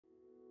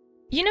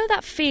You know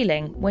that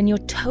feeling when you're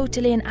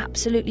totally and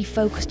absolutely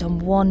focused on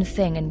one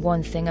thing and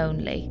one thing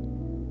only?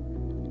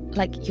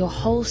 Like your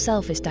whole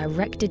self is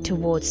directed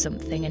towards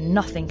something and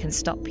nothing can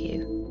stop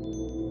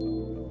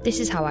you.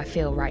 This is how I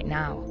feel right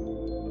now.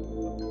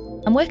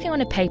 I'm working on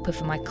a paper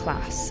for my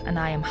class and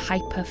I am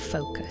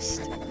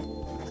hyper-focused.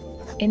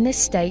 In this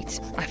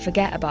state, I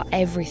forget about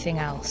everything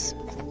else.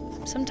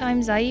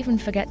 Sometimes I even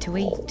forget to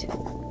eat.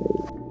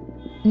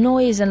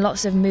 Noise and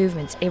lots of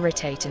movements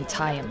irritate and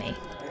tire me.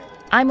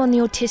 I'm on the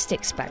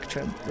autistic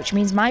spectrum, which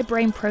means my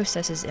brain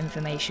processes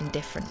information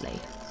differently.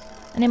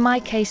 And in my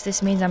case,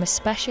 this means I'm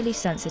especially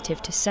sensitive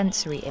to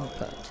sensory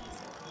input.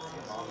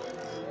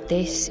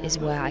 This is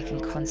where I can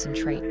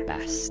concentrate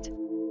best.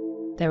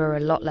 There are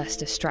a lot less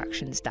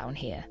distractions down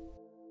here.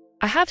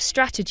 I have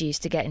strategies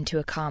to get into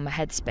a calmer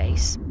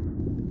headspace.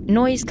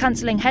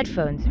 Noise-cancelling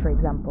headphones, for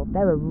example,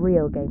 they're a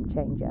real game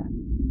changer.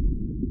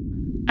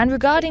 And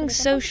regarding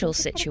social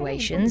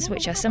situations,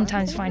 which I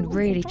sometimes find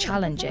really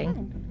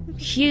challenging,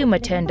 humour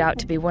turned out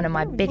to be one of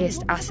my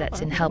biggest assets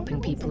in helping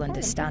people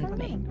understand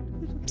me.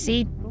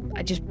 See,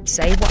 I just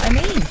say what I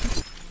mean.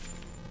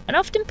 And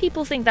often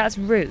people think that's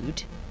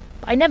rude,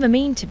 but I never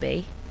mean to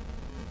be.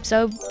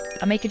 So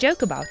I make a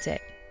joke about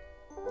it.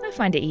 I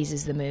find it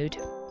eases the mood.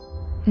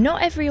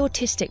 Not every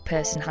autistic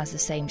person has the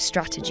same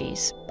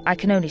strategies. I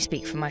can only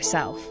speak for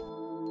myself.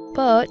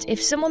 But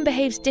if someone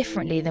behaves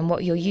differently than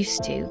what you're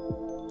used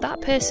to,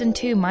 that person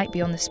too might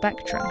be on the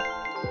spectrum.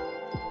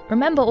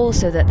 Remember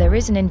also that there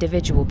is an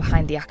individual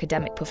behind the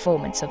academic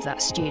performance of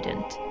that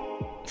student.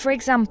 For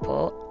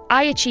example,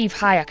 I achieve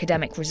high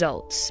academic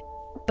results,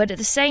 but at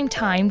the same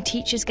time,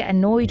 teachers get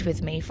annoyed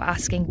with me for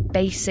asking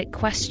basic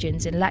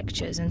questions in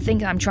lectures and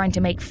think I'm trying to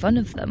make fun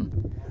of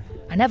them.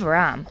 I never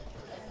am.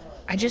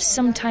 I just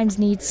sometimes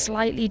need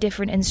slightly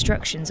different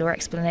instructions or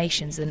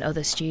explanations than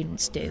other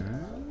students do.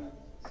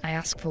 I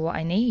ask for what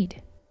I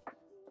need.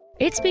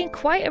 It's been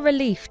quite a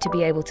relief to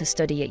be able to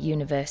study at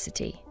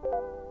university,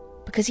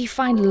 because you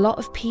find a lot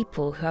of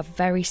people who have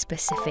very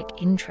specific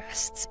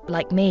interests.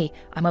 Like me,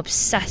 I'm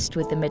obsessed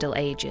with the Middle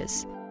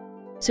Ages.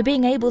 So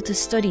being able to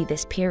study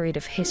this period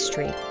of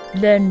history,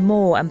 learn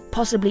more and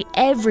possibly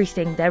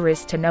everything there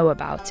is to know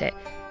about it,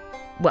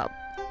 well,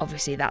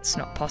 obviously that's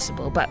not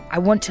possible, but I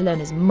want to learn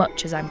as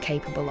much as I'm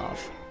capable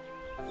of.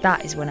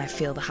 That is when I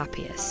feel the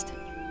happiest.